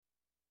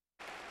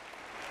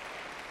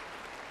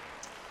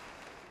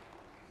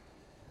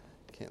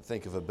Can't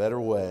think of a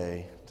better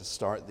way to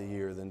start the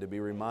year than to be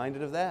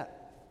reminded of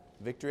that.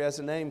 Victory has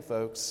a name,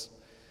 folks.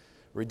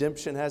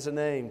 Redemption has a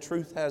name.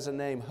 Truth has a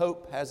name.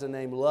 Hope has a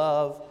name.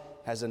 Love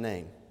has a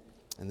name.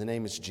 And the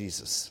name is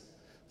Jesus.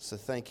 So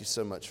thank you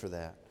so much for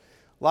that.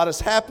 A lot has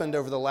happened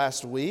over the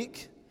last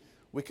week.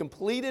 We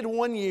completed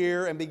one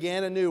year and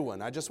began a new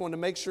one. I just wanted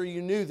to make sure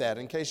you knew that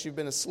in case you've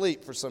been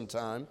asleep for some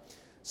time.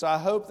 So I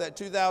hope that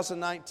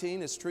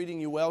 2019 is treating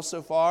you well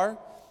so far.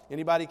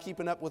 Anybody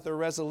keeping up with their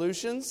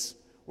resolutions?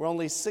 We're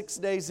only 6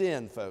 days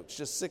in, folks,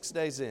 just 6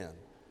 days in.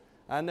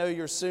 I know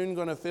you're soon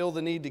going to feel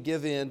the need to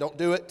give in. Don't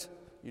do it.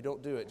 You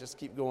don't do it. Just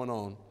keep going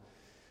on.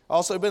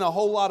 Also been a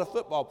whole lot of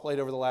football played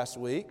over the last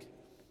week.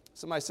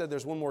 Somebody said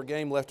there's one more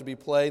game left to be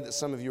played that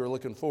some of you are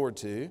looking forward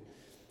to.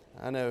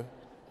 I know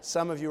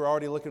some of you are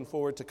already looking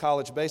forward to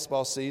college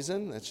baseball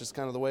season. That's just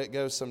kind of the way it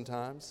goes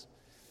sometimes.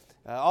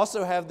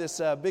 Also have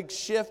this big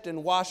shift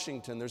in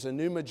Washington. There's a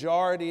new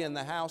majority in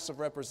the House of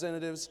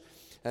Representatives,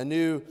 a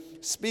new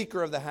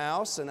Speaker of the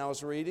House, and I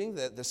was reading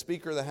that the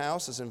Speaker of the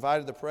House has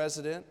invited the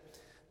President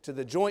to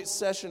the joint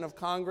session of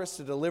Congress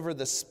to deliver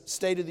the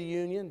State of the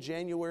Union,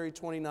 January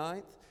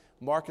 29th.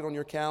 Mark it on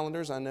your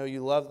calendars. I know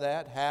you love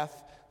that.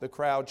 Half the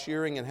crowd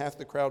cheering and half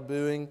the crowd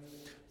booing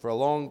for a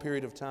long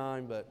period of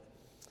time. But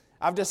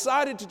I've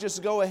decided to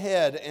just go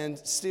ahead and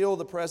steal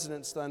the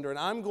President's thunder, and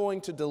I'm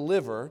going to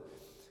deliver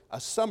a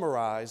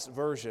summarized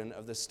version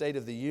of the State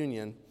of the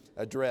Union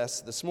address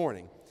this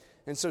morning.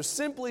 And so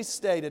simply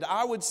stated,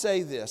 I would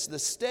say this: the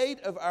state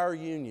of our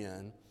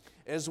union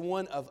is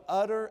one of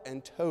utter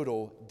and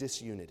total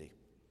disunity.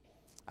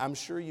 I'm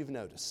sure you've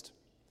noticed.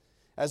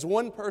 As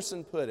one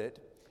person put it,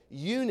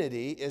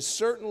 unity is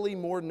certainly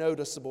more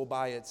noticeable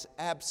by its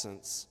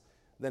absence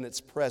than its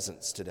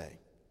presence today.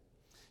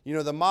 You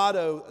know, the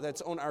motto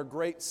that's on our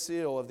great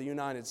seal of the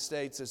United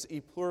States is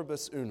E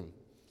pluribus unum,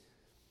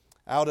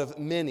 out of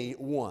many,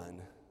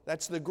 one.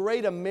 That's the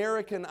great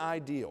American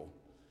ideal,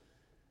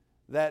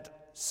 that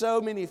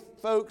so many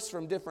folks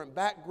from different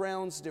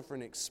backgrounds,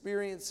 different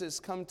experiences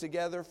come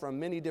together from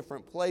many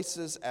different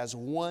places as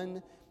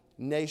one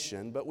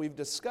nation. But we've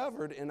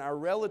discovered in our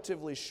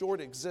relatively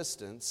short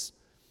existence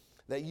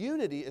that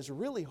unity is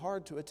really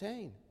hard to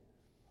attain.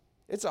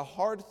 It's a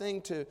hard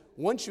thing to,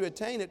 once you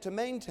attain it, to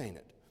maintain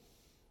it.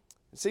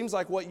 It seems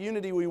like what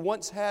unity we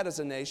once had as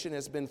a nation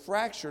has been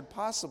fractured,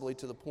 possibly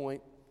to the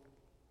point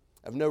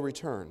of no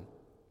return.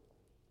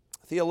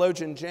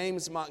 Theologian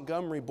James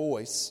Montgomery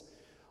Boyce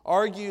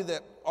argues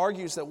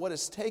that what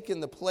has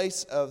taken the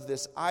place of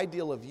this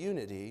ideal of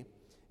unity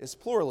is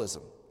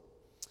pluralism.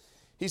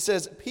 He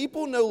says,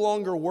 people no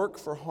longer work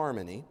for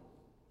harmony.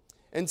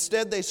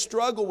 Instead, they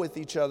struggle with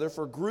each other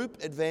for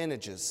group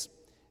advantages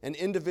and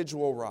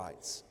individual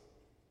rights.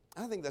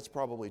 I think that's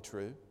probably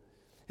true.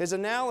 His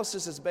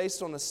analysis is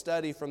based on a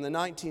study from the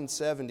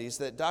 1970s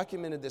that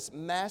documented this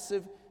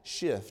massive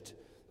shift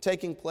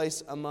taking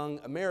place among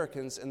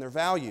Americans and their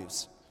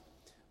values,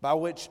 by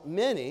which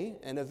many,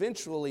 and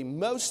eventually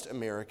most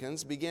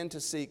Americans, began to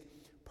seek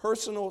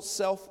personal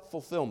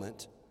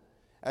self-fulfillment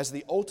as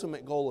the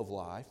ultimate goal of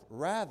life,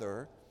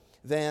 rather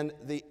than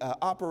the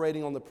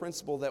operating on the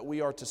principle that we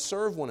are to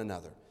serve one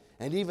another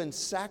and even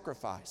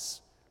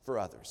sacrifice for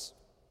others.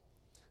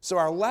 So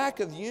our lack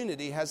of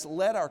unity has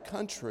led our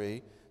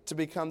country to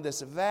become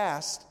this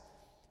vast,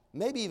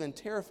 maybe even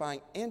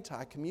terrifying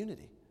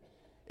anti-community.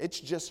 It's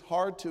just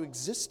hard to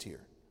exist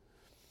here.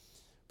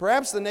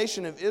 Perhaps the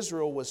nation of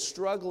Israel was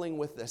struggling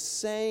with the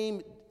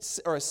same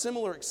or a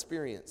similar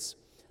experience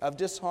of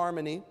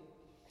disharmony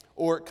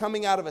or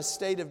coming out of a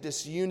state of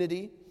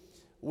disunity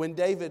when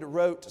David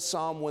wrote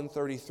Psalm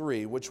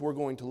 133, which we're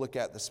going to look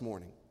at this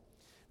morning.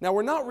 Now,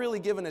 we're not really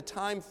given a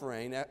time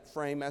frame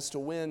as to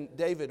when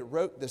David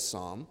wrote this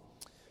psalm,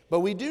 but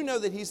we do know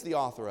that he's the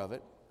author of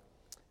it,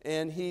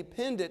 and he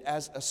penned it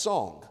as a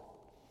song.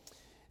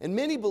 And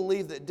many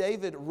believe that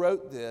David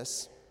wrote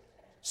this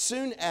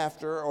soon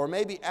after, or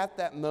maybe at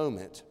that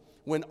moment,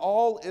 when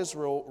all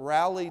Israel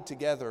rallied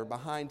together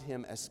behind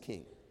him as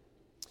king.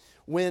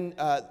 When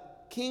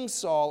King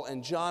Saul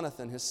and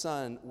Jonathan, his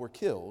son, were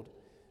killed,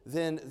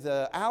 then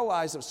the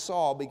allies of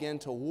Saul began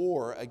to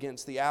war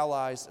against the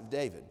allies of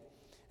David.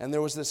 And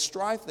there was this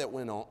strife that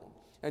went on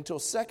until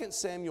 2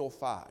 Samuel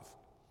 5.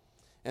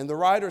 And the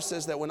writer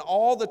says that when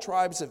all the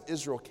tribes of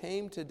Israel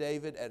came to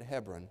David at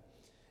Hebron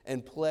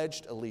and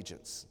pledged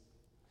allegiance.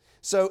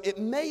 So it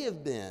may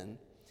have been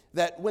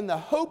that when the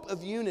hope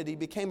of unity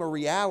became a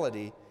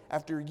reality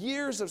after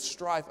years of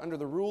strife under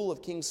the rule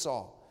of King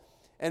Saul,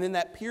 and in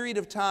that period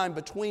of time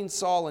between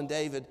Saul and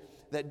David,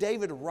 that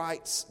David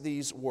writes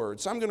these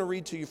words. So I'm going to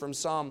read to you from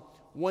Psalm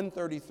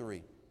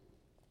 133.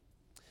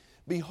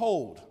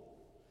 Behold,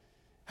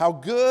 how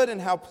good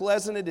and how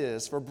pleasant it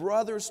is for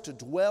brothers to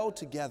dwell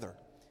together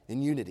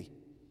in unity.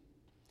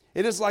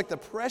 It is like the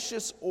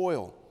precious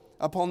oil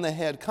upon the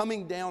head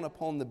coming down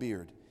upon the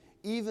beard,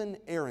 even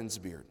Aaron's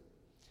beard,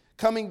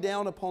 coming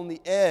down upon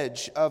the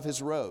edge of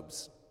his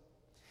robes.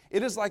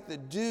 It is like the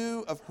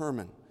dew of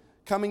Hermon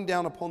coming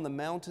down upon the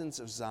mountains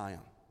of Zion.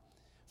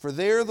 For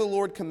there the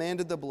Lord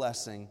commanded the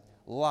blessing,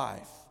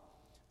 life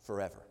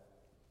forever.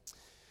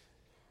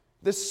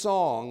 This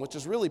song, which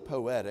is really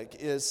poetic,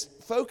 is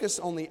focused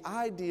on the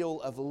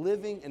ideal of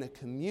living in a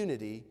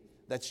community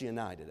that's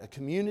united, a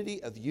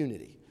community of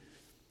unity.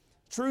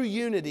 True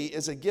unity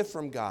is a gift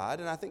from God,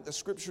 and I think the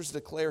Scriptures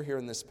declare here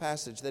in this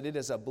passage that it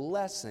is a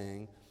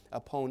blessing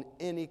upon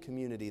any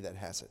community that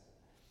has it.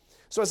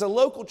 So as a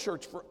local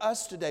church, for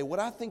us today, what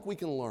I think we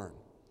can learn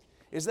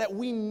is that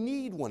we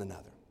need one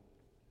another.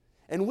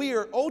 And we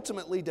are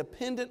ultimately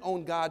dependent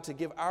on God to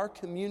give our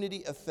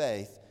community of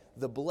faith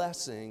the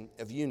blessing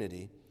of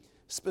unity,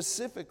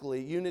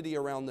 specifically unity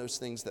around those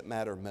things that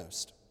matter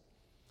most.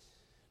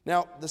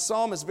 Now, the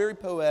psalm is very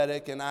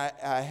poetic, and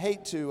I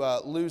hate to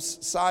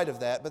lose sight of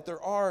that, but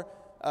there are,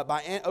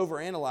 by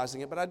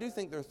overanalyzing it, but I do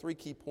think there are three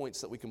key points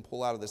that we can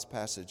pull out of this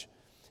passage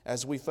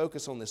as we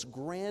focus on this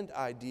grand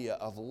idea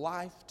of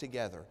life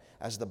together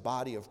as the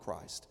body of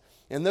Christ.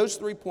 And those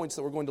 3 points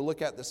that we're going to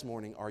look at this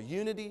morning are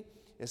unity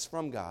is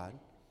from God,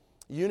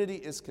 unity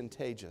is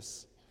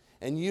contagious,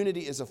 and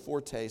unity is a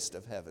foretaste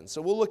of heaven.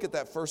 So we'll look at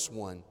that first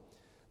one.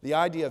 The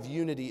idea of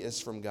unity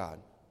is from God.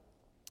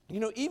 You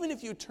know, even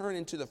if you turn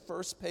into the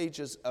first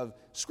pages of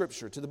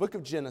Scripture, to the book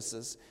of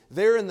Genesis,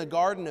 there in the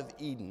Garden of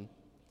Eden,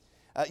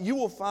 you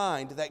will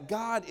find that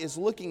God is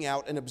looking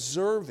out and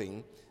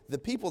observing the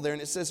people there,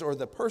 and it says, or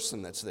the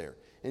person that's there.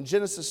 In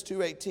Genesis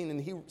 2:18,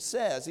 and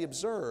he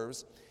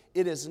observes,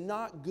 it is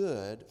not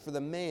good for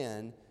the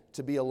man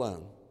to be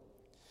alone.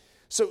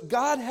 So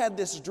God had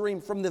this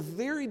dream from the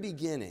very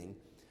beginning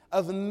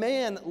of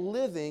man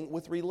living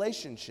with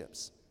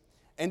relationships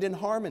and in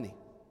harmony.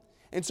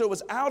 And so it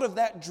was out of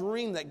that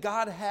dream that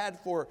God had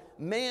for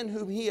man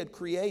whom he had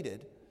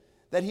created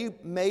that he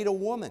made a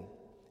woman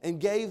and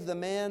gave the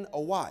man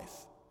a wife.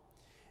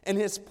 And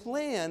his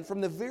plan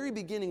from the very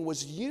beginning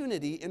was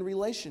unity in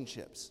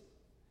relationships.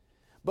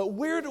 But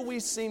where do we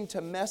seem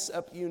to mess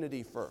up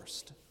unity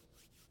first?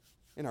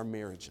 In our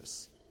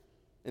marriages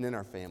and in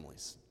our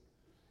families.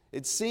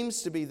 It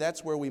seems to be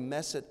that's where we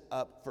mess it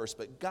up first.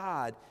 But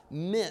God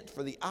meant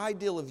for the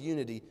ideal of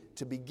unity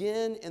to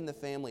begin in the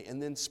family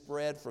and then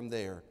spread from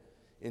there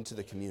into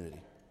the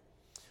community.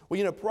 Well,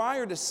 you know,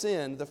 prior to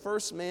sin, the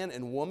first man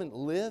and woman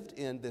lived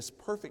in this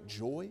perfect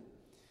joy.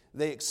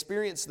 They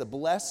experienced the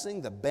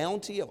blessing, the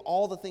bounty of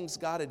all the things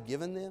God had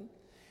given them.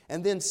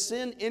 And then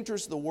sin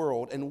enters the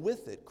world, and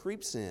with it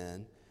creeps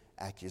in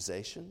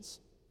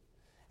accusations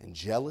and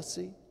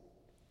jealousy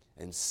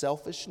and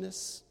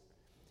selfishness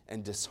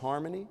and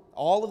disharmony.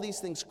 All of these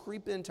things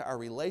creep into our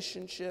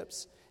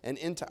relationships and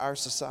into our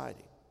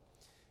society.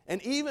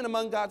 And even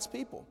among God's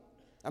people.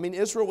 I mean,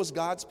 Israel was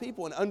God's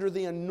people, and under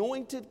the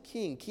anointed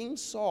king, King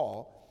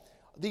Saul,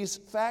 these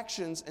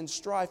factions and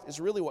strife is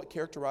really what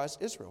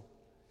characterized Israel.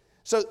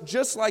 So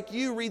just like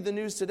you read the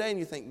news today and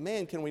you think,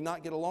 man, can we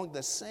not get along?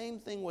 The same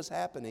thing was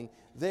happening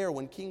there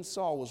when King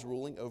Saul was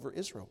ruling over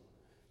Israel.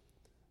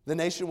 The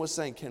nation was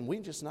saying, can we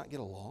just not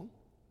get along?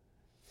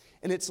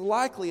 And it's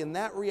likely in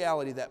that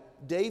reality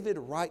that David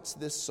writes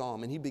this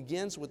psalm, and he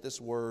begins with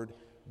this word,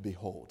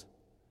 behold.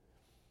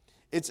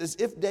 It's as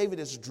if David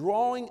is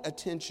drawing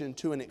attention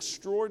to an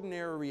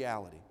extraordinary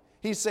reality.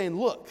 He's saying,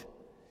 look,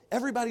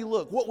 everybody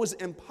look, what was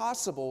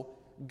impossible,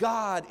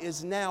 God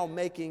is now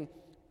making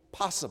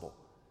possible.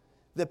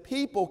 The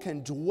people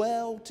can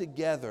dwell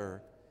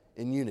together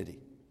in unity.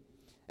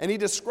 And he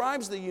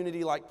describes the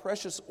unity like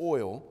precious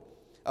oil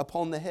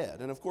upon the head.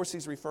 And of course,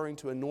 he's referring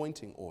to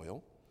anointing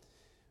oil.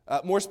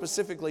 More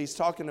specifically, he's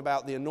talking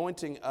about the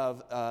anointing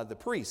of the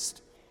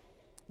priest,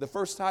 the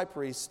first high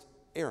priest,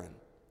 Aaron.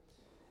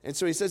 And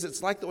so he says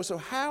it's like the oil. So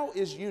how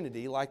is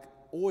unity like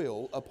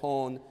oil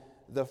upon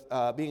the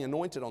being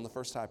anointed on the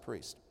first high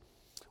priest?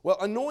 Well,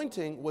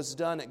 anointing was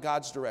done at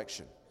God's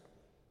direction.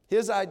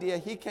 His idea,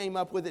 he came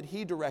up with it,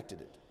 he directed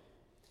it.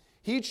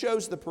 He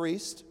chose the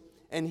priest,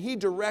 and he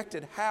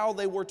directed how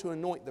they were to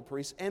anoint the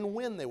priest and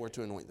when they were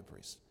to anoint the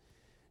priest.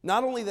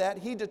 Not only that,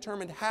 he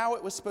determined how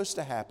it was supposed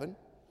to happen,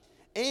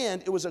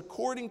 and it was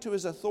according to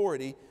his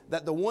authority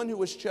that the one who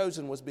was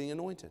chosen was being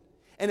anointed.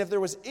 And if there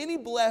was any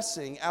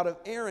blessing out of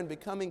Aaron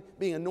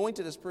being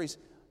anointed as priest,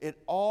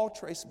 it all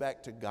traced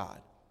back to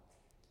God.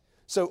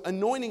 So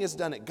anointing is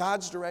done at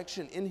God's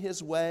direction, in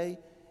his way,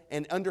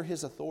 and under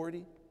his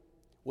authority.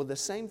 Well, the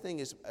same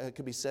thing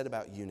could be said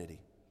about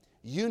unity.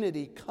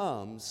 Unity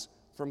comes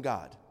from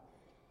God.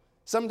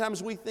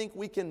 Sometimes we think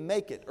we can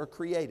make it or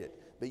create it,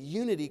 but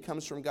unity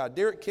comes from God.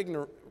 Derek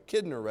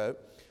Kidner wrote,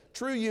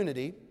 true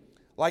unity,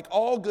 like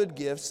all good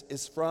gifts,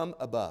 is from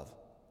above,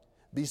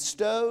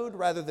 bestowed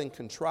rather than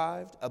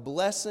contrived, a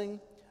blessing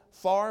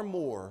far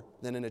more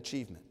than an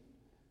achievement.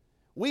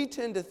 We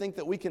tend to think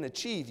that we can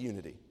achieve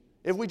unity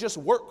if we just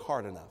work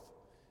hard enough,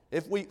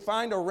 if we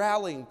find a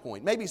rallying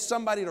point, maybe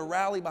somebody to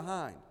rally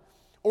behind,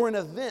 or an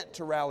event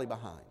to rally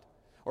behind,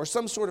 or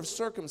some sort of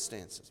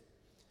circumstances.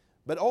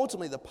 But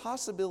ultimately, the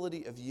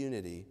possibility of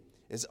unity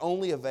is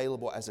only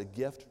available as a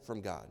gift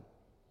from God.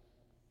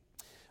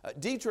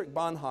 Dietrich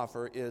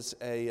Bonhoeffer is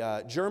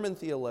a German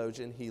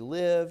theologian. He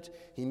lived,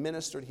 he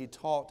ministered, he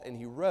taught, and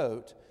he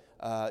wrote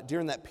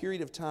during that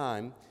period of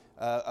time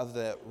of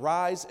the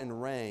rise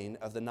and reign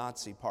of the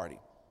Nazi Party.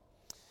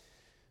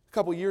 A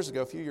couple years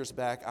ago, a few years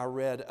back, I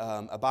read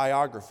a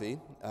biography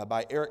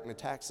by Eric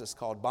Metaxas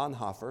called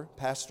Bonhoeffer,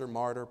 Pastor,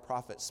 Martyr,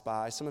 Prophet,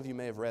 Spy. Some of you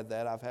may have read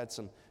that. I've had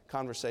some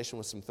conversation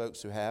with some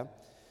folks who have.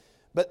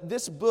 But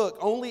this book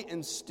only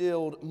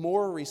instilled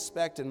more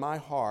respect in my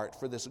heart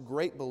for this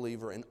great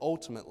believer and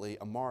ultimately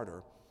a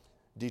martyr,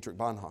 Dietrich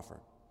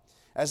Bonhoeffer.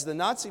 As the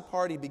Nazi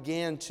Party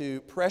began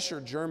to pressure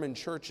German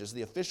churches,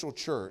 the official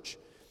church,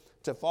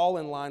 to fall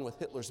in line with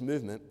Hitler's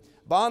movement,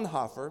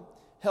 Bonhoeffer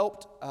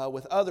helped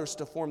with others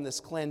to form this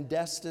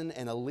clandestine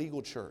and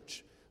illegal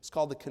church. It's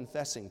called the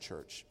Confessing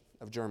Church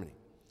of Germany.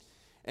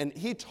 And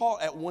he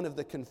taught at one of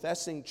the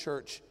Confessing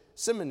Church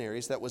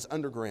seminaries that was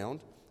underground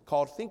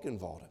called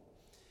Finkenwalde.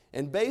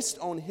 And based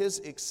on his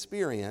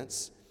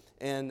experience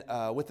and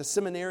with the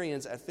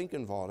seminarians at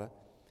Finkenwalde,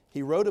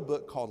 he wrote a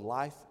book called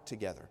Life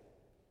Together.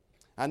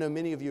 I know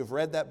many of you have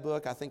read that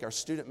book. I think our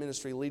student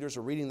ministry leaders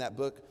are reading that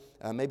book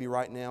maybe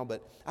right now,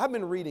 but I've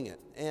been reading it,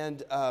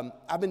 and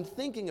I've been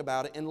thinking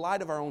about it in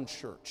light of our own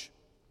church,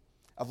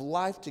 of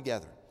life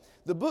together.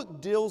 The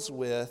book deals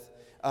with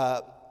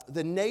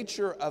the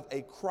nature of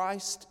a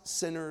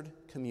Christ-centered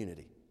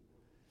community,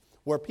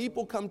 where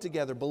people come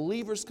together,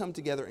 believers come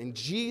together, and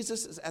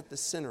Jesus is at the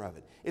center of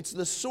it. It's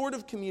the sort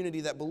of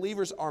community that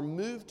believers are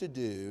moved to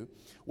do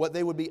what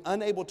they would be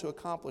unable to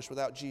accomplish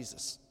without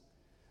Jesus.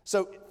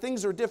 So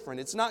things are different.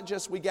 It's not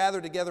just we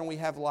gather together and we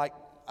have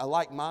a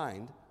like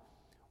mind.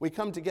 We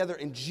come together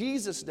and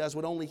Jesus does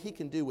what only He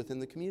can do within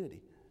the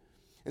community.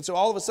 And so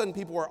all of a sudden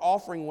people are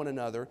offering one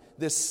another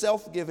this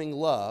self-giving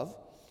love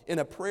in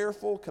a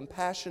prayerful,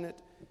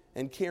 compassionate,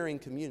 and caring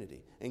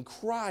community. And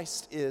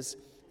Christ is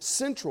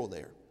central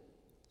there.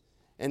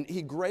 And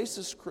He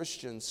graces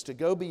Christians to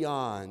go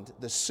beyond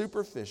the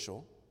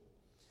superficial,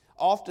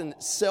 often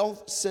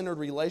self-centered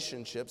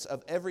relationships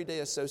of everyday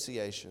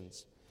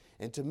associations,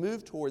 and to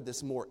move toward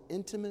this more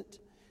intimate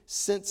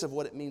sense of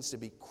what it means to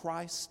be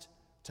Christ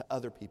to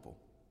other people,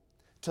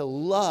 to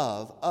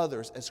love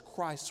others as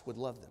Christ would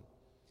love them.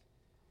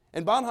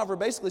 And Bonhoeffer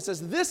basically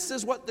says this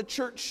is what the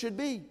church should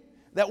be,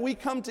 that we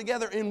come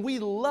together and we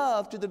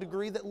love to the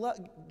degree that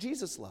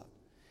Jesus loved,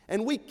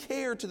 and we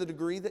care to the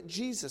degree that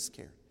Jesus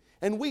cared,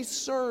 and we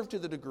serve to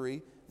the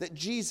degree that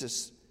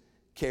Jesus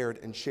cared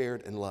and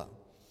shared and loved.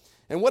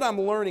 And what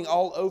I'm learning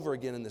all over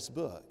again in this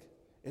book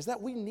is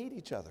that we need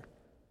each other.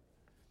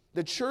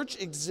 The church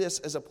exists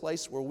as a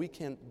place where we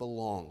can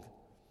belong,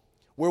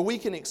 where we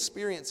can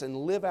experience and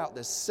live out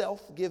this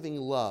self-giving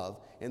love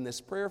in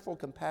this prayerful,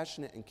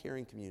 compassionate, and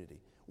caring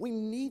community. We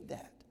need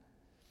that.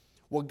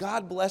 Well,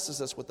 God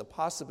blesses us with the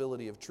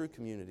possibility of true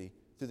community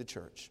through the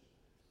church.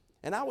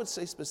 And I would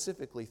say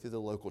specifically through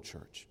the local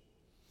church.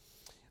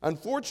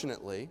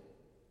 Unfortunately,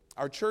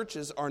 our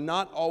churches are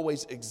not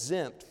always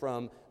exempt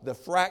from the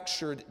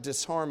fractured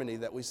disharmony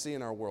that we see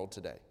in our world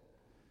today.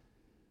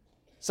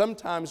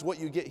 Sometimes what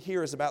you get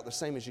here is about the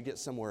same as you get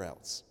somewhere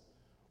else.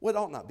 Well, it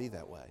ought not be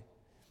that way.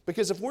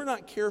 Because if we're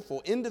not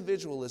careful,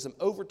 individualism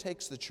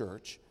overtakes the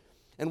church,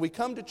 and we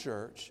come to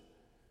church,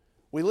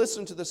 we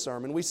listen to the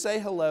sermon, we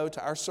say hello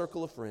to our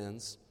circle of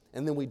friends,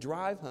 and then we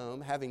drive home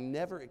having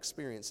never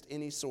experienced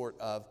any sort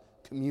of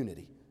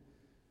community.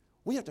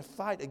 We have to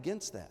fight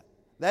against that.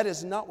 That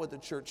is not what the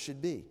church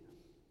should be.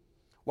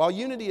 While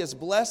unity is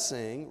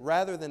blessing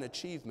rather than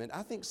achievement,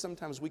 I think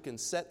sometimes we can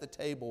set the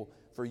table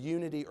for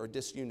unity or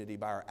disunity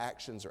by our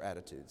actions or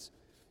attitudes.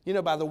 You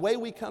know, by the way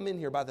we come in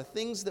here, by the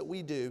things that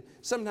we do,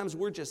 sometimes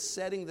we're just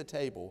setting the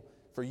table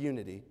for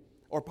unity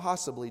or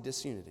possibly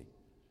disunity.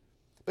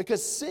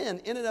 Because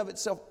sin in and of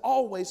itself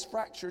always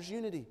fractures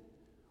unity.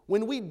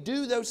 When we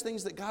do those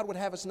things that God would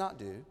have us not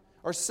do,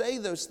 or say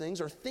those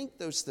things or think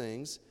those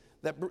things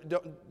that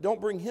don't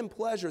bring Him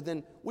pleasure,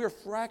 then we're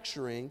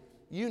fracturing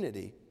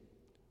unity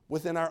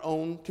within our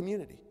own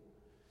community.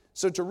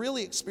 So to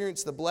really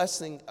experience the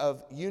blessing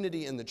of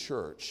unity in the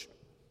church,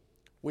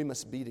 we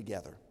must be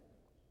together.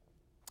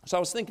 So I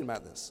was thinking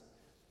about this.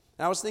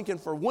 And I was thinking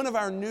for one of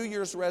our New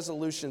Year's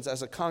resolutions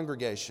as a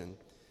congregation,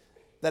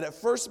 that at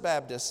First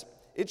Baptist,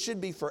 it should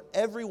be for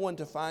everyone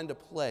to find a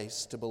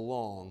place to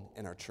belong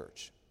in our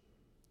church.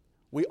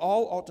 We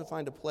all ought to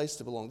find a place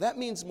to belong. That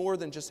means more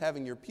than just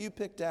having your pew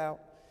picked out.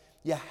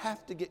 You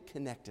have to get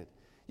connected.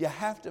 You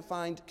have to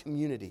find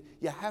community.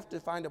 You have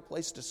to find a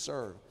place to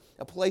serve,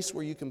 a place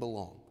where you can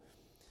belong.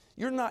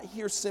 You're not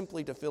here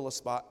simply to fill a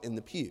spot in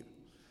the pew.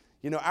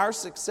 You know, our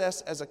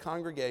success as a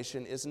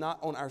congregation is not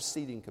on our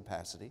seating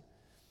capacity.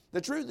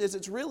 The truth is,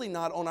 it's really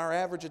not on our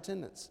average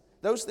attendance.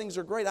 Those things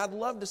are great. I'd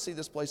love to see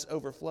this place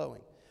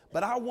overflowing.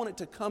 But I want it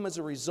to come as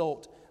a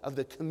result of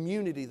the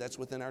community that's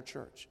within our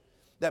church.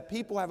 That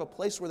people have a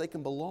place where they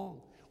can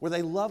belong, where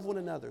they love one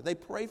another, they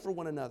pray for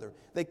one another,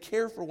 they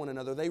care for one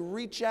another, they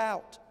reach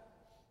out,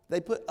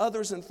 they put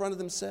others in front of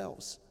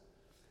themselves.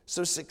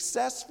 So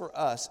success for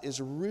us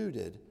is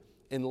rooted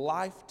in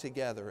life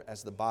together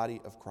as the body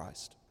of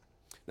Christ.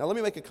 Now let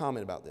me make a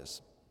comment about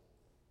this.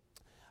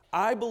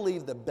 I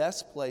believe the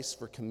best place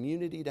for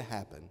community to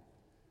happen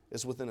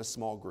is within a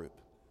small group.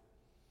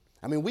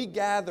 I mean, we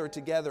gather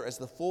together as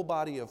the full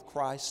body of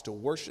Christ to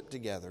worship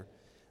together,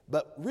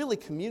 but really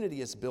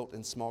community is built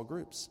in small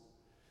groups.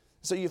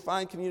 So you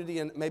find community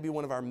in maybe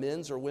one of our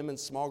men's or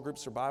women's small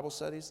groups or Bible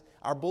studies.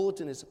 Our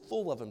bulletin is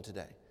full of them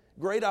today.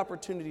 Great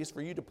opportunities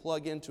for you to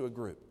plug into a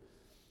group.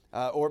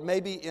 Or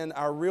maybe in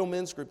our real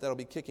men's group that'll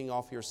be kicking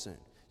off here soon.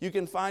 You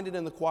can find it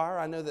in the choir.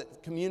 I know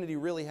that community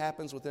really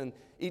happens within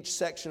each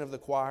section of the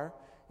choir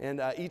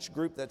and each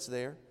group that's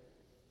there.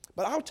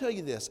 But I'll tell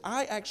you this,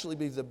 I actually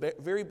believe the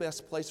very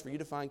best place for you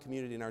to find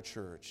community in our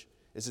church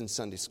is in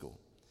Sunday school.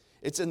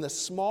 It's in the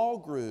small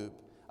group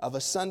of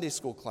a Sunday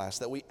school class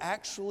that we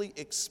actually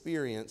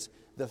experience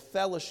the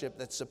fellowship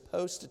that's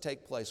supposed to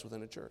take place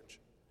within a church.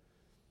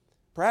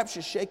 Perhaps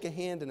you shake a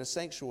hand in a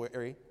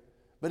sanctuary,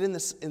 but in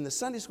the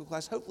Sunday school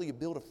class, hopefully you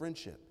build a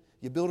friendship.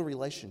 You build a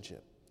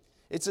relationship.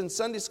 It's in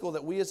Sunday school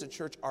that we as a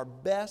church are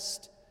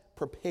best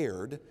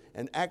prepared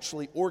and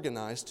actually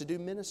organized to do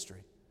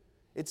ministry.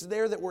 It's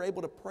there that we're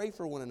able to pray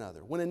for one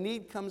another. When a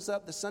need comes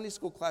up, the Sunday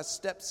school class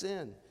steps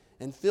in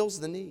and fills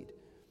the need.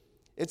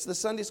 It's the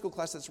Sunday school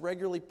class that's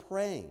regularly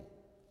praying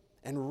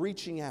and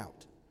reaching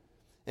out.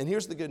 And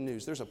here's the good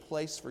news. There's a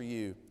place for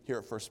you here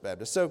at First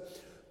Baptist. So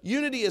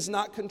unity is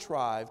not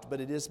contrived, but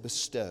it is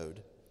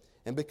bestowed.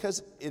 And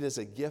because it is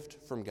a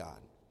gift from God.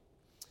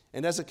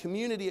 And as a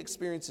community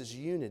experiences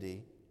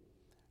unity,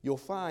 you'll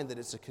find that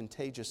it's a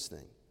contagious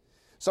thing.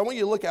 So I want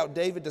you to look how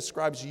David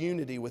describes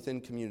unity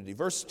within community.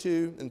 Verse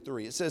 2 and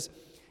 3, it says,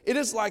 "It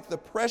is like the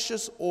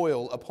precious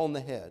oil upon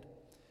the head,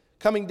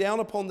 coming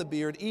down upon the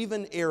beard,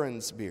 even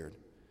Aaron's beard,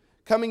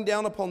 coming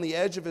down upon the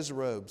edge of his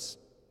robes.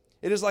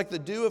 It is like the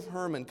dew of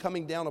Hermon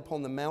coming down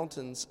upon the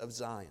mountains of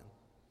Zion."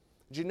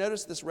 Did you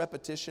notice this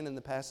repetition in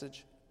the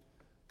passage?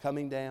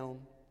 Coming down,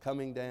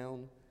 coming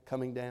down,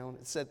 coming down.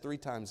 It's said 3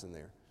 times in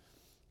there.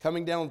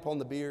 Coming down upon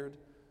the beard,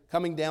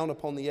 coming down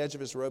upon the edge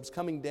of his robes,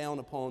 coming down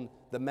upon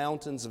the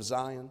mountains of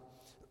Zion.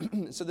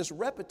 So this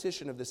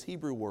repetition of this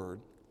Hebrew word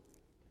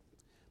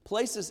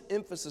places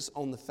emphasis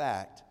on the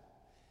fact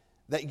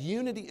that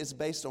unity is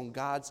based on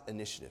God's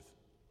initiative.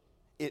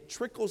 It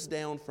trickles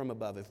down from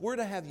above. If we're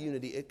to have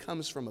unity, it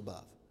comes from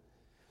above.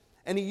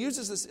 And he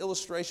uses this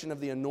illustration of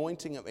the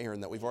anointing of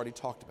Aaron that we've already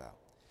talked about.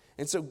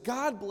 And so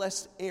God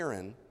blessed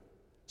Aaron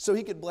so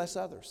he could bless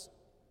others.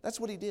 That's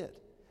what he did.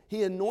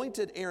 He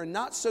anointed Aaron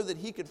not so that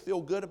he could feel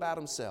good about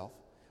himself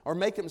or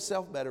make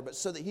himself better, but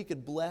so that he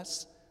could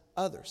bless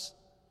others.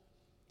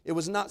 It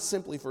was not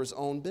simply for his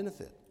own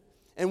benefit.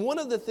 And one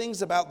of the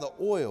things about the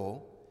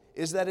oil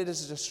is that it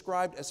is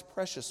described as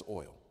precious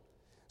oil.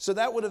 So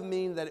that would have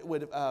mean that it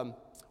would have,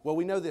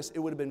 we know this, it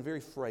would have been very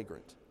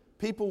fragrant.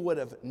 People would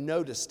have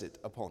noticed it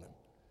upon him.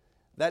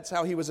 That's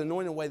how he was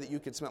anointed in a way that you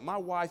could smell. My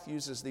wife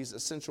uses these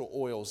essential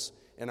oils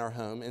in our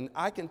home, and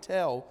I can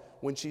tell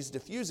when she's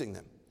diffusing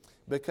them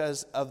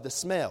because of the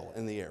smell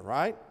in the air,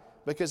 right?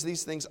 Because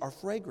these things are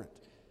fragrant.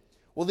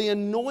 Well, the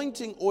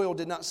anointing oil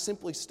did not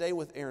simply stay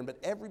with Aaron, but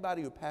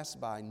everybody who passed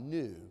by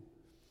knew,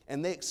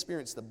 and they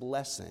experienced the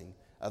blessing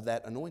of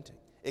that anointing.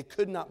 It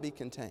could not be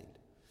contained.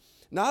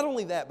 Not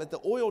only that, but the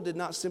oil did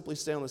not simply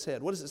stay on his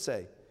head. What does it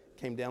say? It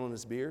came down on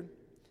his beard.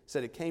 It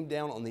said it came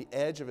down on the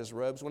edge of his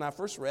robes. When I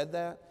first read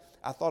that,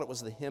 I thought it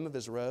was the hem of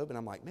his robe, and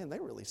I'm like, man, they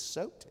really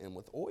soaked him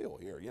with oil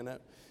here, you know.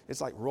 It's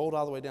like rolled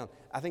all the way down.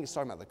 I think it's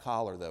talking about the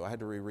collar, though. I had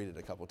to reread it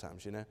a couple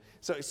times, you know.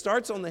 So it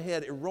starts on the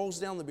head, it rolls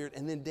down the beard,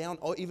 and then down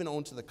even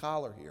onto the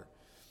collar here.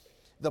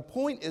 The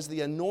point is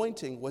the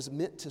anointing was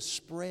meant to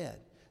spread,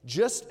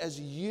 just as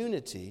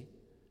unity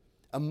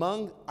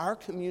among our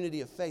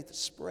community of faith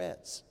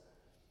spreads.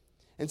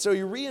 And so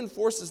he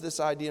reinforces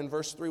this idea in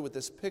verse 3 with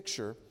this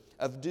picture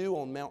of dew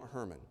on Mount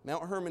Hermon.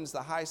 Mount Hermon is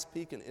the highest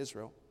peak in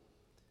Israel.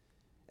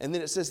 And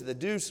then it says that the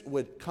dew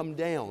would come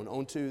down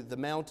onto the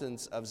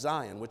mountains of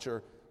Zion, which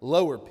are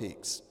lower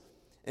peaks.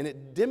 And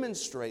it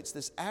demonstrates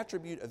this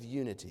attribute of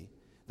unity,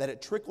 that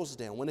it trickles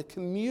down. When a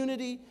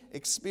community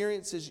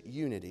experiences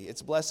unity,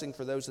 it's blessing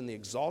for those in the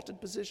exalted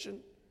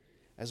position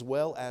as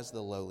well as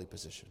the lowly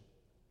position.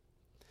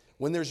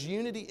 When there's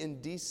unity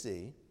in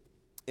D.C.,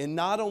 it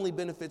not only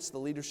benefits the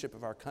leadership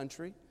of our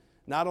country,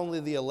 not only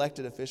the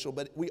elected official,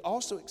 but we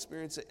also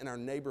experience it in our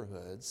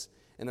neighborhoods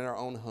and in our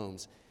own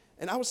homes.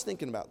 And I was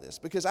thinking about this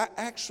because I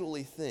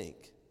actually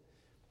think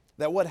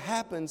that what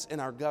happens in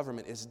our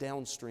government is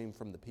downstream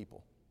from the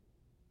people.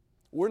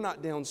 We're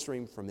not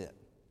downstream from it.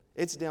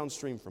 It's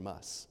downstream from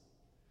us.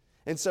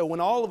 And so when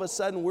all of a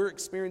sudden we're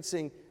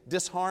experiencing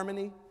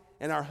disharmony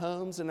in our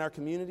homes and our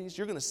communities,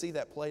 you're going to see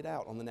that played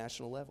out on the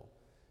national level.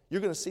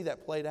 You're going to see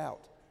that played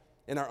out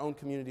in our own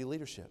community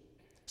leadership.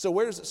 So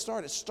where does it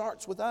start? It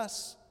starts with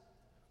us.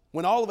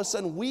 When all of a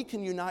sudden we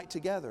can unite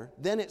together,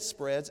 then it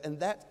spreads,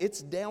 and that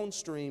it's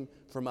downstream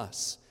from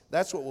us.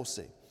 That's what we'll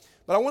see.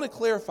 But I want to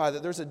clarify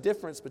that there's a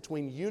difference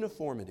between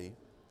uniformity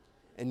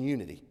and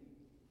unity.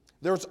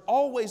 There's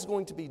always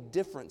going to be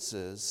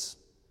differences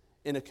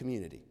in a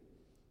community.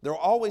 There will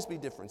always be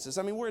differences.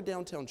 I mean, we're a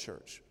downtown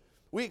church.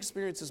 We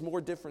experience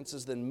more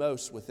differences than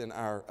most within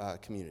our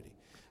community.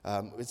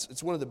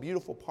 It's one of the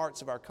beautiful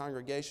parts of our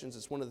congregations.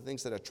 It's one of the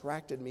things that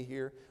attracted me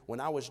here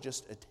when I was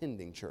just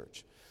attending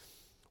church.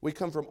 We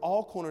come from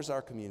all corners of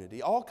our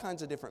community, all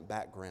kinds of different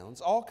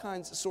backgrounds, all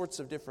kinds of sorts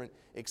of different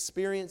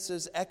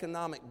experiences,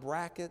 economic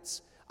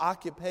brackets,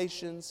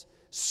 occupations,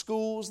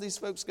 schools. These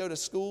folks go to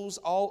schools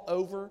all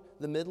over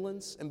the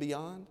Midlands and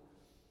beyond.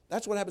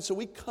 That's what happens. So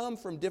we come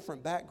from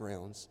different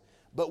backgrounds,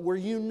 but we're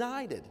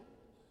united.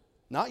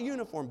 Not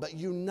uniform, but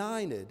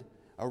united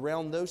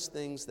around those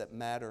things that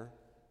matter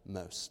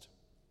most.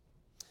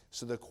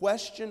 So the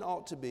question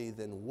ought to be,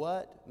 then,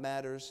 what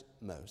matters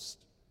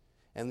most?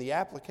 And the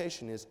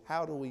application is,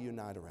 how do we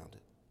unite around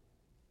it?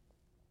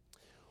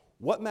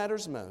 What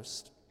matters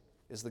most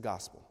is the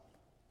gospel.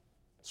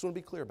 I just want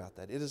to be clear about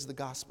that. It is the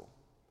gospel.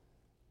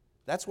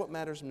 That's what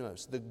matters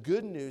most. The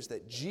good news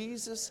that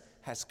Jesus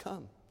has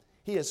come.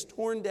 He has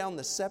torn down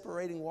the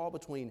separating wall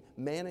between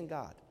man and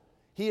God.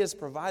 He has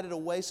provided a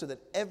way so that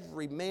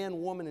every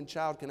man, woman, and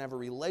child can have a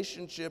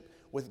relationship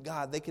with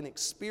God. They can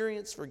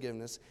experience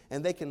forgiveness,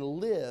 and they can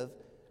live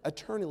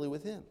eternally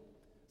with Him.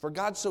 For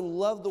God so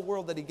loved the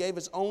world that He gave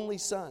His only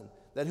Son,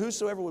 that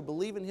whosoever would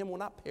believe in Him will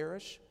not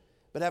perish,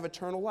 but have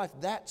eternal life.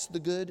 That's the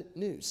good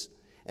news,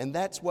 and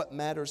that's what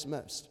matters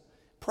most.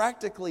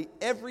 Practically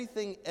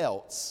everything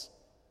else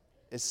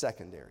is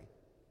secondary.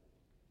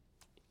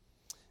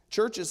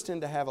 Churches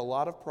tend to have a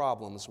lot of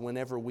problems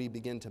whenever we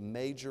begin to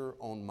major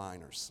on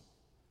minors.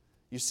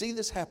 You see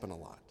this happen a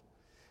lot.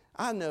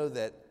 I know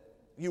that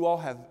you all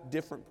have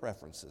different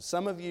preferences.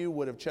 Some of you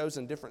would have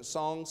chosen different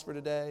songs for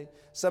today.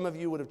 Some of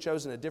you would have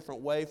chosen a different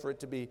way for it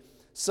to be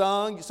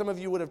sung. Some of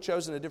you would have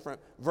chosen a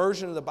different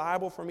version of the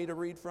Bible for me to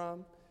read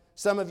from.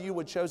 Some of you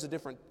would choose a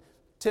different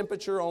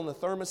temperature on the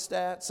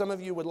thermostat. Some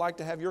of you would like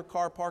to have your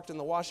car parked in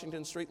the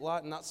Washington Street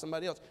lot and not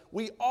somebody else.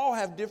 We all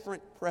have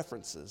different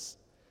preferences.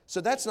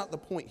 So that's not the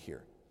point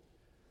here.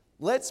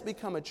 Let's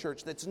become a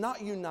church that's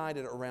not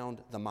united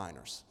around the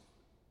minors.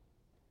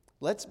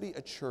 Let's be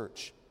a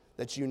church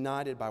that's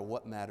united by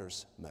what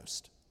matters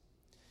most.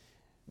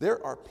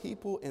 There are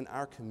people in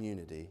our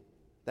community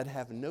that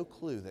have no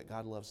clue that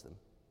God loves them.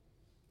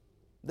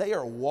 They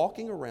are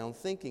walking around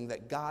thinking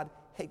that God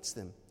hates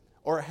them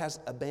or has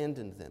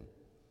abandoned them.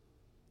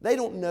 They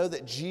don't know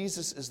that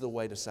Jesus is the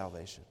way to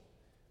salvation.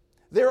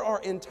 There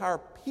are entire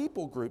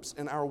people groups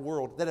in our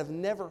world that have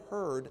never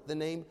heard the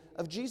name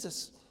of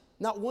Jesus.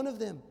 Not one of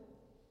them.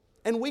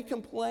 And we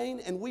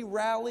complain and we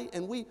rally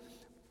and we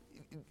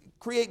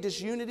create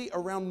disunity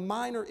around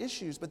minor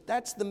issues, but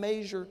that's the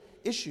major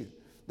issue.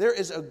 There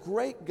is a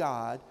great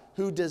God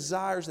who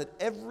desires that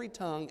every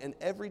tongue and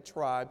every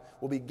tribe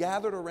will be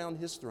gathered around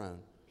His throne,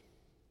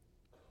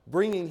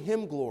 bringing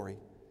Him glory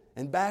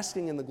and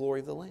basking in the glory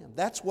of the Lamb.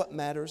 That's what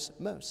matters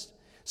most.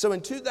 So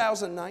in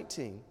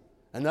 2019,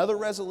 another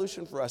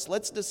resolution for us,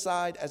 let's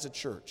decide as a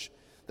church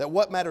that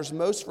what matters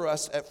most for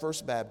us at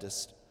First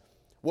Baptist,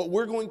 what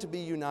we're going to be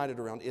united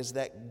around, is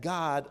that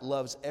God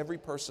loves every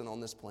person on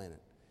this planet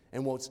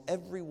and wants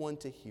everyone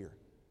to hear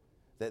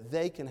that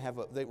they can have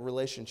a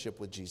relationship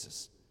with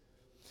Jesus.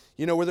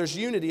 You know, where there's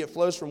unity, it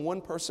flows from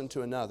one person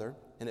to another,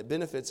 and it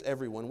benefits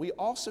everyone. We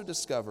also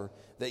discover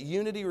that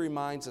unity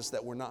reminds us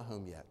that we're not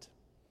home yet.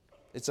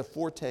 It's a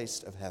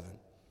foretaste of heaven.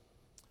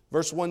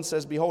 Verse 1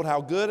 says, "Behold,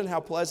 how good and how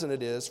pleasant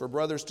it is for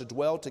brothers to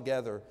dwell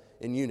together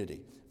in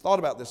unity." Thought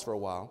about this for a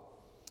while,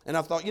 and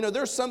I've thought,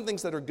 there's some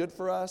things that are good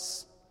for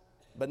us,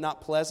 but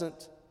not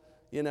pleasant.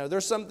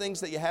 There's some things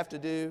that you have to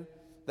do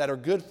that are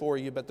good for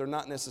you, but they're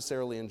not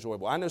necessarily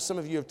enjoyable. I know some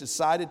of you have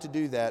decided to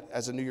do that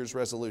as a New Year's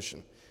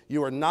resolution.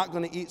 You are not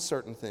going to eat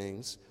certain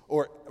things,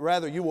 or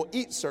rather, you will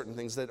eat certain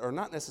things that are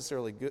not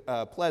necessarily good,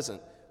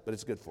 pleasant, but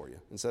it's good for you.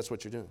 And so that's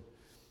what you're doing.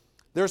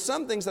 There are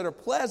some things that are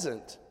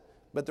pleasant,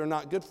 but they're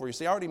not good for you.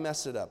 See, I already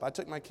messed it up. I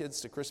took my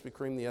kids to Krispy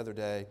Kreme the other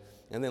day,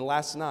 and then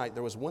last night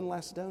there was one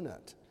last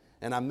donut,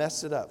 and I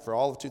messed it up for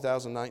all of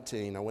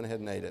 2019. I went ahead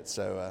and ate it.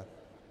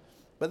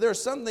 But there are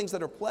some things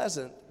that are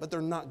pleasant, but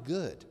they're not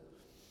good.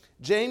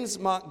 James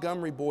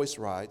Montgomery Boyce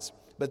writes,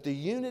 "But the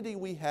unity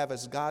we have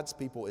as God's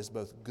people is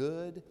both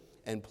good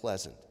and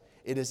pleasant.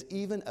 It is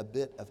even a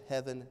bit of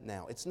heaven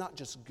now." It's not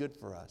just good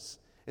for us.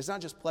 It's not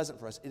just pleasant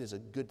for us. It is a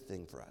good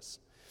thing for us.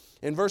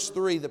 In verse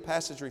 3, the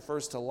passage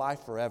refers to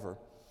life forever.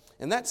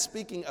 And that's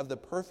speaking of the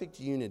perfect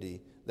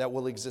unity that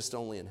will exist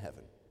only in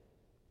heaven.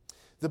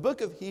 The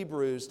book of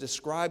Hebrews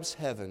describes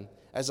heaven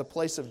as a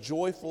place of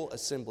joyful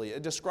assembly.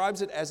 It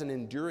describes it as an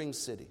enduring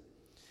city.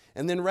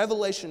 And then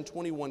Revelation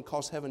 21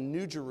 calls heaven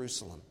New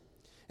Jerusalem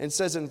and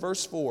says in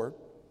verse 4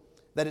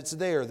 that it's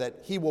there that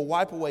He will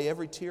wipe away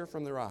every tear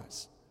from their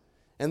eyes.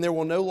 And there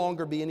will no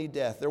longer be any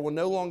death. There will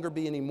no longer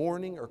be any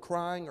mourning or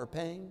crying or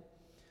pain.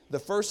 The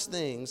first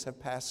things have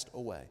passed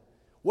away.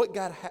 What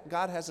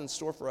God has in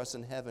store for us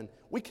in heaven,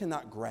 we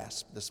cannot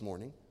grasp this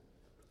morning,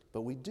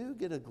 but we do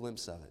get a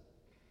glimpse of it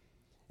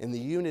in the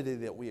unity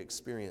that we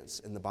experience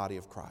in the body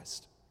of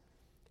Christ.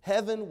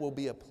 Heaven will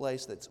be a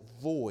place that's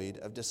void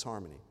of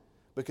disharmony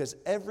because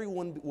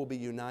everyone will be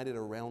united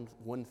around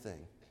one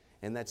thing,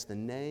 and that's the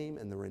name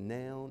and the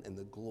renown and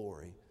the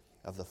glory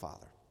of the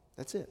Father.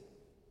 That's it.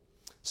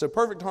 So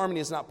perfect harmony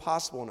is not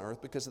possible on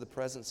earth because of the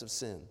presence of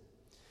sin.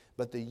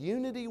 But the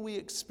unity we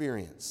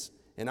experience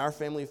in our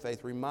family of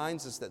faith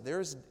reminds us that there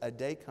is a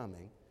day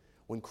coming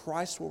when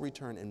Christ will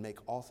return and make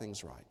all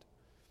things right.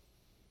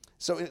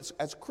 So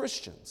as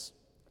Christians,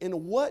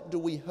 in what do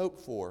we hope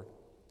for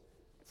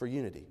for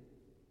unity?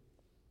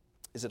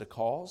 Is it a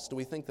cause? Do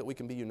we think that we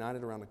can be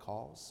united around a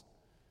cause?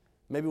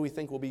 Maybe we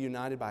think we'll be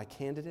united by a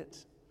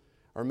candidate,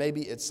 or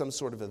maybe it's some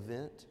sort of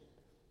event.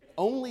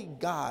 Only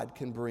God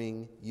can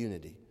bring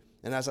unity.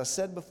 And as I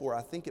said before,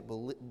 I think it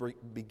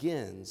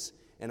begins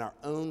in our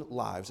own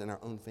lives and our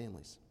own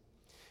families.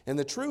 And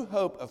the true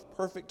hope of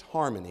perfect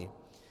harmony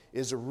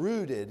is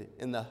rooted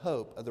in the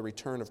hope of the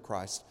return of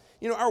Christ.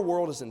 You know, our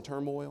world is in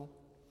turmoil,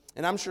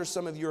 and I'm sure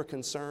some of you are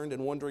concerned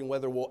and wondering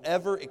whether we'll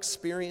ever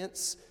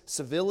experience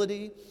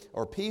civility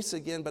or peace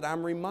again, but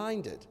I'm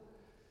reminded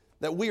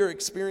that we are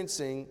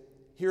experiencing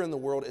here in the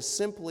world is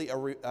simply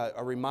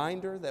a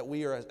reminder that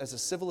we are, as a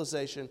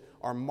civilization,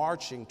 are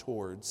marching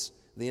towards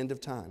the end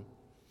of time.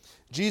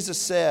 Jesus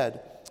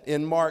said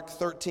in Mark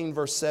 13,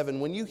 verse 7,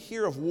 "When you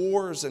hear of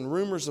wars and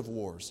rumors of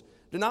wars,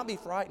 do not be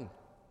frightened.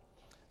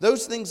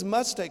 Those things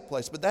must take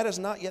place, but that is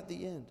not yet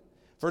the end.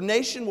 For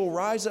nation will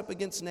rise up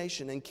against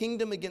nation, and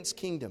kingdom against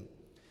kingdom.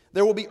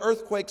 There will be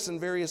earthquakes in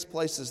various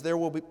places. There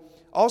will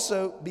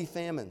also be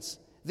famines.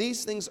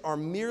 These things are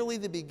merely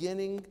the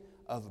beginning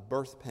of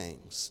birth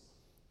pangs."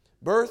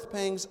 Birth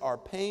pangs are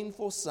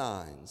painful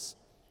signs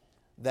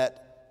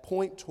that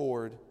point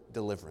toward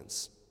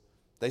deliverance.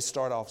 They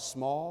start off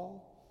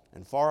small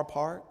and far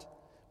apart,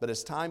 but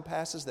as time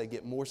passes, they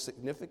get more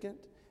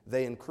significant,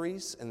 they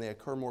increase, and they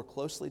occur more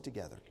closely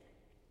together.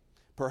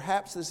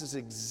 Perhaps this is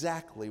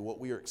exactly what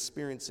we are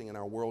experiencing in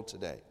our world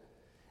today.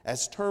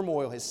 As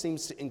turmoil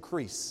seems to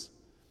increase,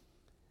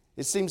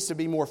 it seems to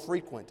be more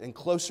frequent and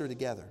closer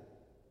together.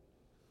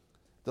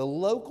 The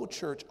local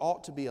church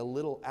ought to be a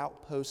little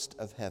outpost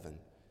of heaven,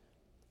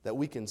 that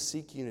we can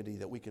seek unity,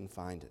 that we can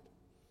find it.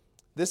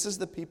 This is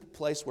the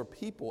place where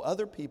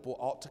other people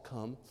ought to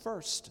come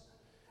first.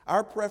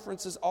 Our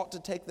preferences ought to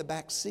take the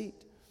back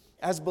seat.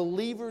 As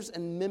believers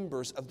and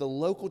members of the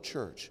local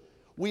church,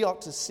 we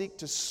ought to seek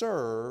to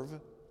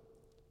serve,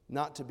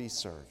 not to be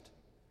served.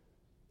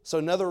 So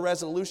another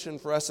resolution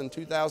for us in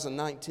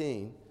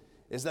 2019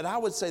 is that I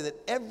would say that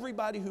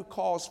everybody who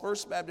calls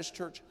First Baptist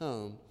Church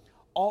home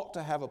ought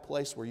to have a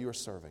place where you are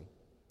serving.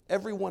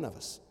 Every one of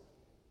us.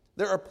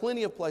 There are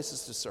plenty of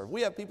places to serve.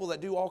 We have people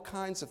that do all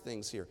kinds of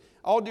things here.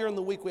 All during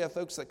the week, we have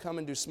folks that come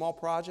and do small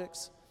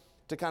projects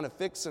to kind of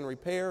fix and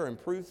repair or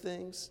improve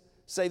things,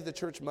 save the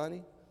church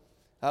money.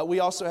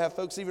 We also have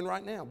folks even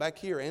right now back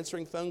here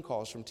answering phone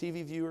calls from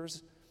TV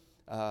viewers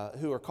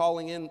who are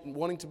calling in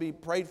wanting to be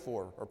prayed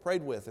for or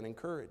prayed with and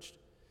encouraged.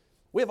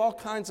 We have all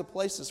kinds of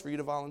places for you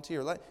to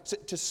volunteer,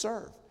 to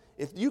serve.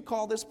 If you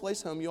call this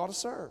place home, you ought to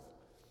serve.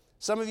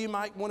 Some of you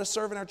might want to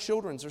serve in our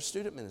children's or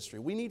student ministry.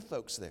 We need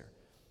folks there.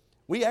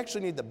 We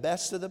actually need the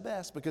best of the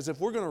best, because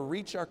if we're going to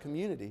reach our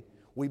community,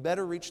 we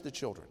better reach the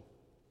children.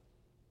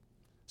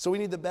 So we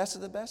need the best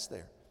of the best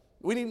there.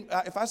 We need.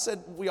 If I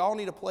said we all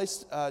need a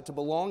place to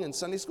belong in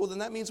Sunday school, then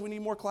that means we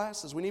need more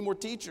classes. We need more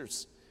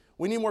teachers.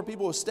 We need more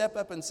people who step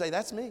up and say,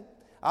 "That's me.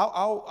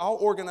 I'll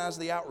organize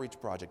the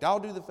outreach project. I'll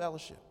do the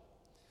fellowship."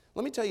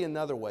 Let me tell you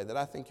another way that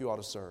I think you ought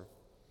to serve.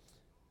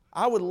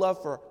 I would love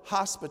for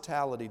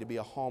hospitality to be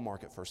a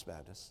hallmark at First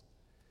Baptist.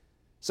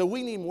 So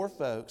we need more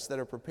folks that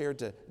are prepared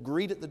to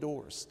greet at the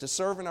doors, to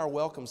serve in our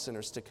welcome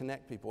centers, to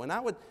connect people. And I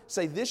would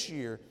say this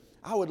year,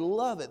 I would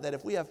love it that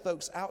if we have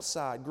folks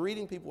outside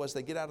greeting people as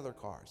they get out of their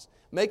cars,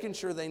 making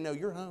sure they know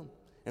you're home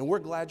and we're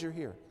glad you're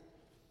here.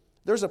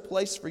 There's a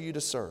place for you to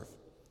serve.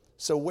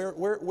 So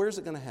where's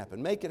it going to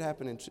happen? Make it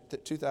happen in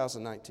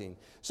 2019.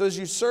 So as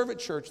you serve at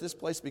church, this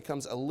place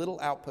becomes a little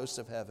outpost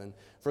of heaven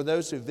for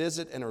those who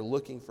visit and are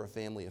looking for a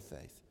family of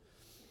faith.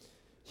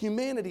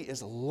 Humanity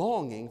is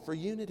longing for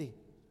unity.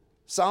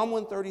 Psalm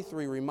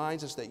 133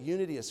 reminds us that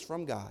unity is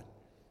from God.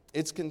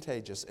 It's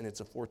contagious, and it's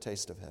a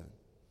foretaste of heaven.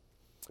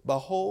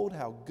 Behold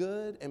how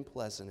good and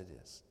pleasant it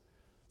is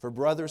for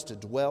brothers to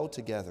dwell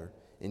together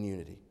in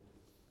unity.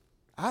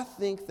 I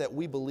think that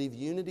we believe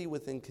unity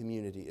within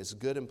community is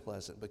good and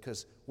pleasant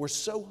because we're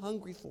so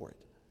hungry for it.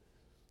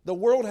 The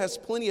world has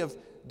plenty of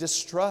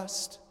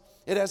distrust.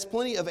 It has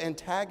plenty of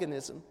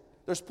antagonism.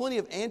 There's plenty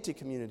of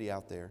anti-community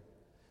out there.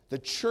 The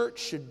church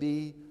should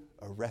be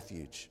a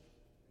refuge.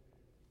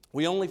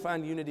 We only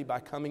find unity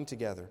by coming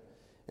together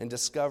and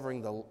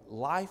discovering the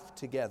life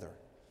together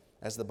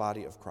as the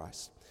body of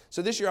Christ.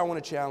 So this year I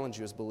want to challenge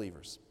you as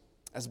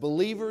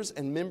believers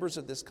and members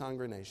of this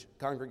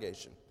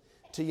congregation,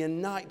 to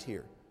unite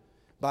here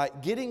by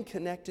getting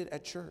connected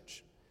at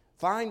church.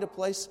 Find a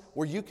place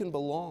where you can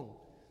belong,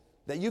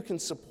 that you can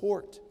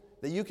support,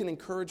 that you can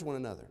encourage one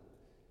another.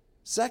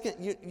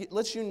 Second,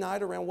 let's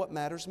unite around what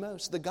matters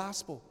most, the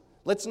gospel.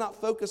 Let's not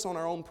focus on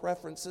our own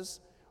preferences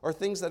or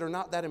things that are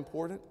not that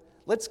important.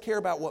 Let's care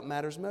about what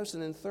matters most.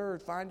 And then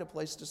third, find a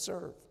place to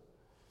serve.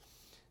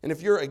 And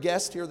if you're a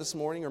guest here this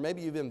morning, or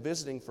maybe you've been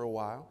visiting for a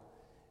while,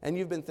 and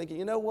you've been thinking,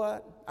 you know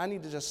what, I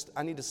need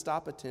to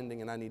stop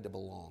attending and I need to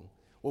belong.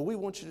 Well, we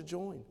want you to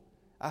join.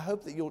 I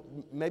hope that you'll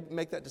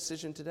make that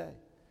decision today.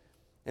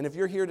 And if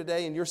you're here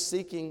today and you're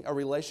seeking a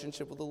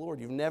relationship with the Lord,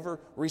 you've never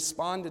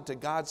responded to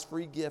God's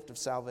free gift of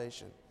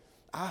salvation,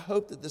 I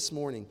hope that this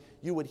morning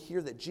you would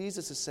hear that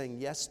Jesus is saying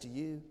yes to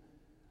you.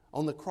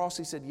 On the cross,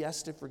 he said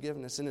yes to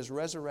forgiveness. In his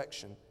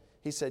resurrection,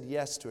 he said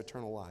yes to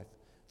eternal life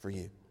for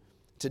you.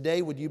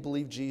 Today, would you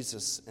believe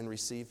Jesus and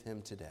receive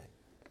him today?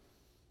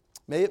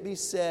 May it be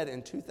said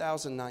in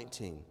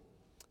 2019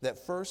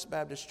 that First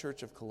Baptist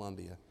Church of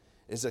Columbia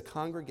is a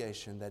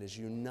congregation that is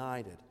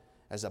united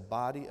as a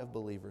body of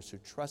believers who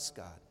trust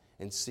God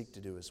and seek to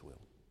do his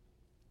will.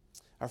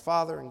 Our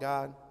Father and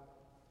God,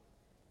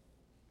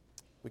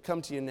 we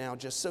come to you now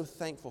just so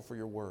thankful for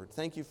your word.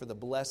 Thank you for the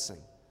blessing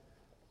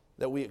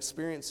that we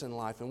experience in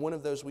life, and one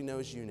of those we know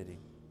is unity.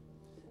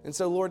 And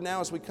so, Lord,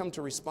 now as we come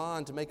to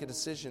respond, to make a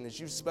decision, as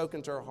you've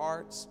spoken to our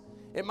hearts,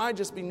 it might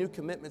just be new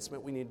commitments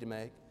that we need to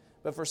make.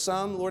 But for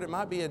some, Lord, it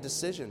might be a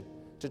decision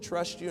to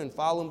trust you and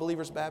follow in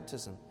believers'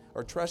 baptism,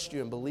 or trust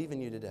you and believe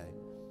in you today.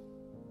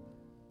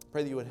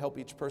 Pray that you would help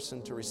each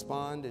person to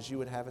respond as you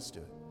would have us do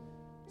it.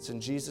 It's in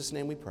Jesus'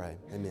 name we pray.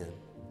 Amen.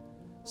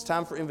 It's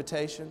time for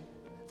invitation.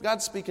 If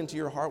God's speaking to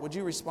your heart, would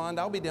you respond?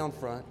 I'll be down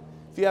front.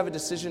 If you have a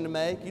decision to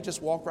make, you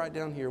just walk right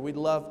down here. We'd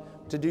love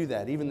to do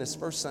that, even this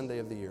first Sunday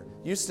of the year.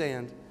 You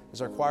stand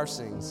as our choir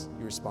sings,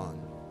 you respond.